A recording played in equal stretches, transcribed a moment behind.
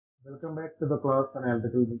Welcome back to the class on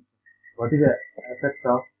electrical machine. What is the effect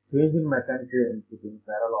of change in mechanical input in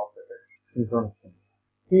parallel operated synchronous machine?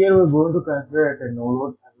 Here we are going to consider at a no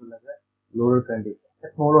load as well as a loaded condition.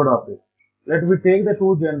 At no load operation. Let me take the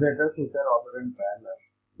two generators which are operating in parallel.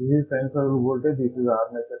 This is sinusoidal voltage, this is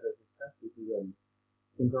armature resistance, this is a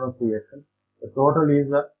synchronous reaction. The total is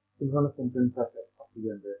the synchronous impedance of the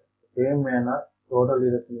generator. The same manner, total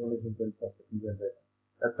is the synchronous impedance of the generator.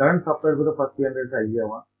 The current supplied to the first generator is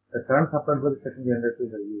IA1. The current supplied by the second generator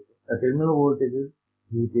is IA2. The terminal voltage is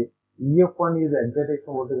B.tech. EF1 is the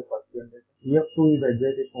excitation voltage of the first generator. EF2 is the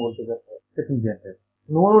excitation voltage of the second generator.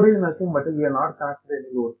 No load is nothing but we are not connected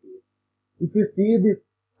any load here. If you see this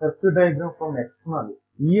circuit diagram from external,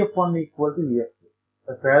 EF1 equal to EF2.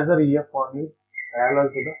 The phasor EF1 is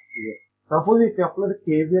parallel to the EF. Suppose if you apply the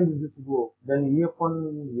KVL in this go, then EF1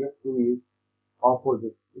 and EF2 is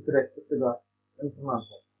opposite with respect to the internal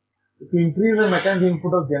side. If you increase the mechanical input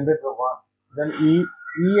of generator 1, then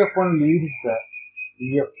EF1 leads the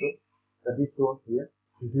EF2, that is shown here.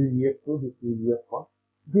 This is EF2, this is EF1.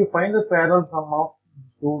 If you find the parallel sum of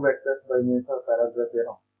two vectors by means of parallel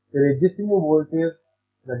theorem, the existing voltage,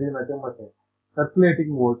 that is nothing but a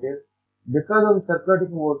circulating voltage. Because of the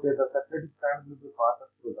circulating voltage, the circulating current will be passed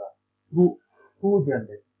through the two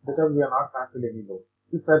generators, because we are not connected any load.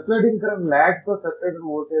 The circulating current lags the circulating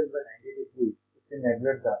voltage by 90 degrees. It will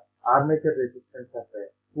neglect the armature resistance of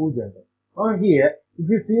the two generators. Now here, if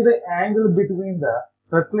you see the angle between the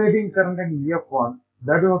circulating current and EF1,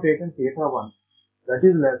 that we have taken theta1, that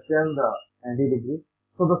is less than the 90 degrees.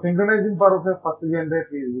 So the synchronizing power of the first generator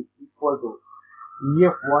is equal to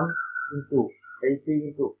EF1 into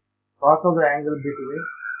IC into cos of the angle between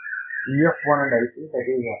EF1 and IC, that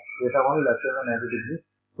is theta1 less than the 90 degrees.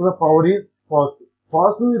 So the power is positive.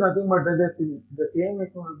 Positive is nothing but the same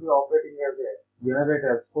machine will be operating as a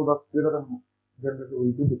generator, so the speed of the generator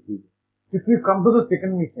will be decreased. If we come to the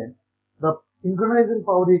second machine, the synchronizing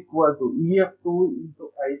power is equal to EF2 into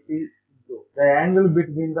IC into the angle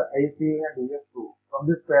between the IC and EF2 from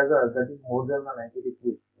this phasor, that is more than the 90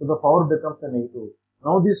 degrees. So the power becomes a negative.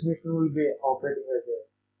 Now this machine will be operating as a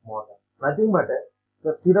motor. Nothing but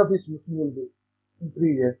the speed of this machine will be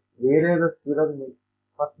increases, whereas the speed of the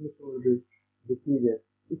first machine will be decreases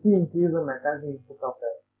if we increase the mechanical input of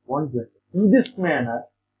one generator. In this manner,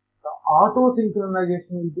 the auto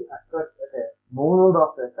synchronization will be occurred at a no load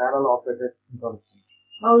of a parallel operated synchronous machine.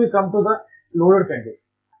 Now we come to the loaded condition.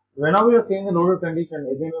 Whenever we are saying the loaded condition,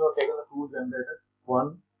 again we have taken the two generators,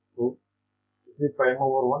 1, 2. This is prime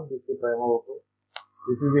over 1, this is prime over 2.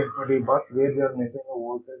 This is the infinity bus where we are maintaining a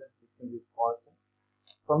voltage and system is constant.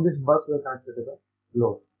 From this bus we are connected to the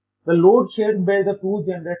load. The load shared by the two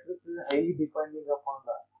generators is highly depending upon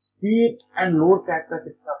the speed and load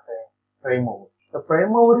characteristics of a prime mover. The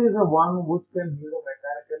prime mover is the one which can give the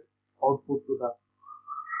mechanical output to the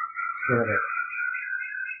generator.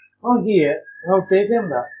 Now here we have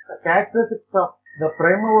taken the characteristics of the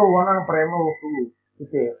prime mover 1 and prime mover 2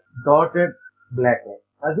 with a dotted black line.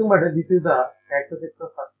 Nothing but this is the characteristics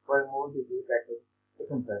of first prime mover, this is the characteristics of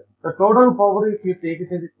second prime mover. The total power, if you take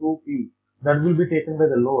it as 2P, that will be taken by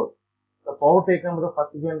the load. The power taken by the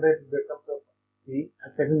first generator becomes a P and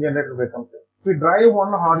second generator becomes a. If we drive one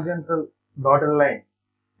horizontal dotted line,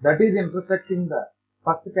 that is intersecting the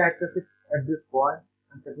first characteristics at this point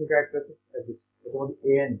and second characteristics at this. It was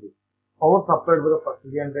A and B. Power supplied by the first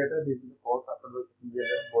generator, this is the power supplied by the second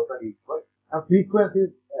generator, both are equal. And frequency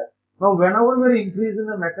is S. Now whenever we are increasing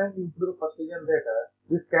the mechanical input of the first generator,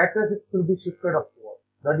 this characteristics will be shifted upward.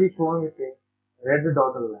 That is shown with a red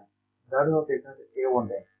dotted line. That we have taken as A1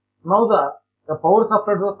 line. Now the power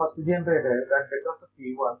supplied to the first generator, that becomes a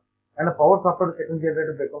P1, and the power supplied to the second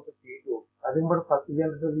generator becomes a P2. I think but the first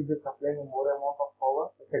generator will be supplying more amount of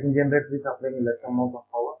power, the second generator will be supplying less amount of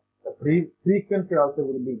power. The frequency also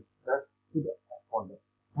will be that to the corresponding.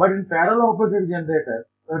 But in parallel operated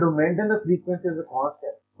generator, we have to maintain the frequency as a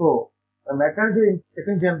constant. So the mechanical in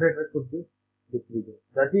second generator should be decreasing.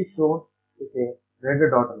 That is shown with a red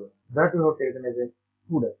dotted line. That we have taken as a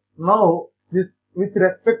student. Now this with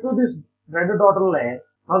respect to this red dotted line,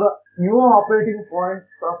 now the new operating points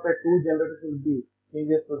of the two generators will be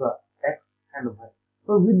changes to the X and Y.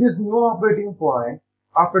 So with this new operating point,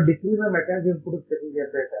 after decreasing the mechanical input of second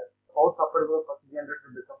generator, power supplied by the first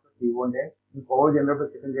generator becomes a P1 dash, and power generated by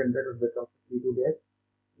the second generator becomes a P2 dash,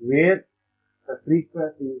 where the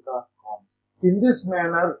frequencies are constant. In this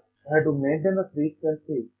manner, we have to maintain the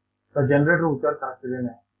frequency, the generator which are connected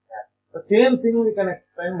in a. The same thing we can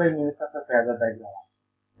explain by means of a phasor diagram.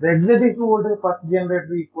 The excitation voltage first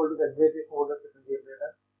generator equal to the excitation voltage second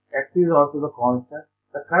generator. X is also the constant.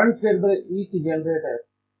 The current shared by each generator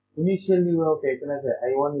Initially, we have taken as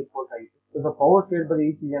I1 equal to I2. So the power shared by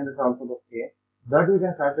each generator is also the same. That we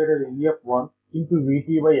can calculate as EF1 into Vt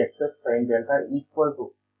by Xs sin delta equal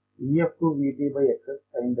to EF2 Vt by Xs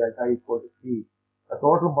sin delta equal to 3. The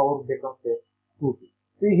total power becomes 2T.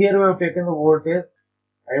 See, here we have taken the voltage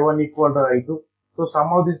I1 equal to I2. So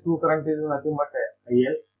sum of these two current is nothing but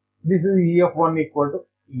IL. This is EF1 equal to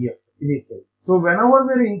EF initially. So whenever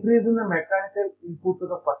we are increasing the mechanical input to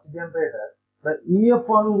the first generator, the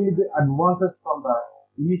EF1 will be advances from the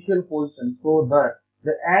initial position so that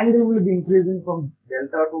the angle will be increasing from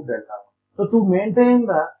delta to delta. So to maintain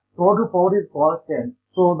the total power is constant,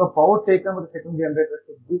 so the power taken by the second generator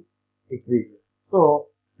should be decreased. So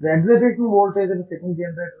the excitation voltage in the second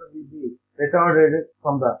generator will be retarded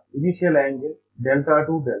from the initial angle delta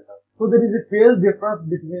to delta. So there is a phase difference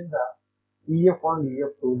between the EF1 and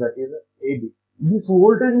EF2, that is AB. This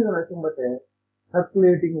voltage is nothing but a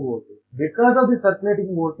circulating voltage. Because of the circulating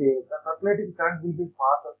voltage, the circulating current will be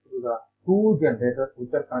passed through the two generators which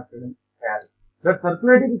are connected in parallel. The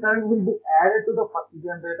circulating current will be added to the first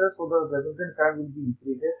generator, so the resultant current will be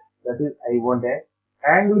increased, that is I1 dash.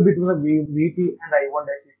 Angle between the Vt and I1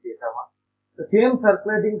 dash is theta 1. The same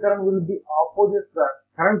circulating current will be opposite the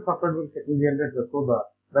current supplied by the second generator, so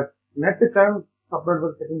the net current supplied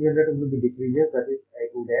by the second generator will be decreased, that is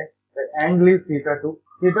I2 dash. The angle is theta 2.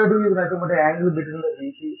 Theta 2 is nothing but the angle between the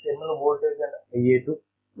Vt, terminal voltage, and Ia2.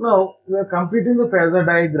 Now, we are completing the phasor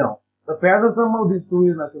diagram. The phasor sum of these two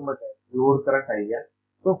is nothing but load current Ia.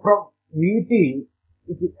 So, from Vt,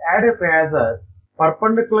 if you add a phasor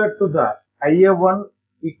perpendicular to the Ia1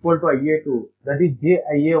 equal to Ia2, that is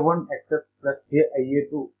Jia1 xs plus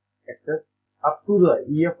Jia2 xs up to the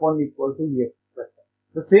EF1 equal to EF plus.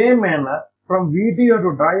 The same manner, from Vt you have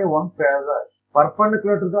to draw a one phasor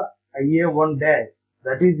perpendicular to the Ia1 dash,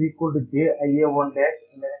 that is equal to Jia1 dash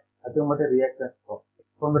in a reactance form.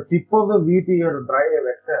 From the tip of the Vt you have to draw a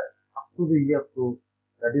vector up to the EF2,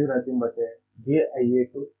 that is nothing but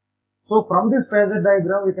Jia2. So from this phasor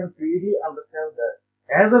diagram we can clearly understand that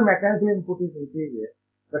as the mechanical input is increased,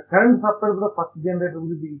 the current supplied to the first generator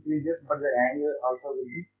will be increased, but the angle also will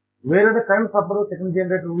be, whereas the current supplied to the second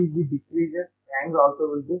generator will be decreased, angle also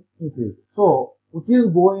will be increased. So, which is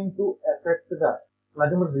going to affect the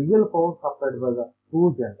real power supplied by the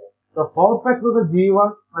two generators. The power factor of the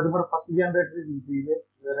G1, first generator is increased,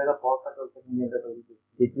 whereas the power factor of the second generator will be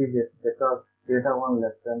decreased because theta 1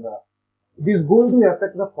 less than the. It is going to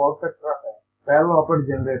affect the power factor of a parallel operated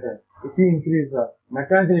generator if you increase the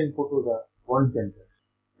mechanical input to the one generator.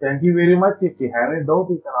 Thank you very much. If you have any doubt,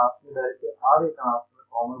 you can ask me directly or you can ask me in the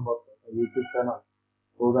comment box of the YouTube channel,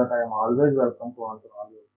 so that I am always welcome to answer all your questions.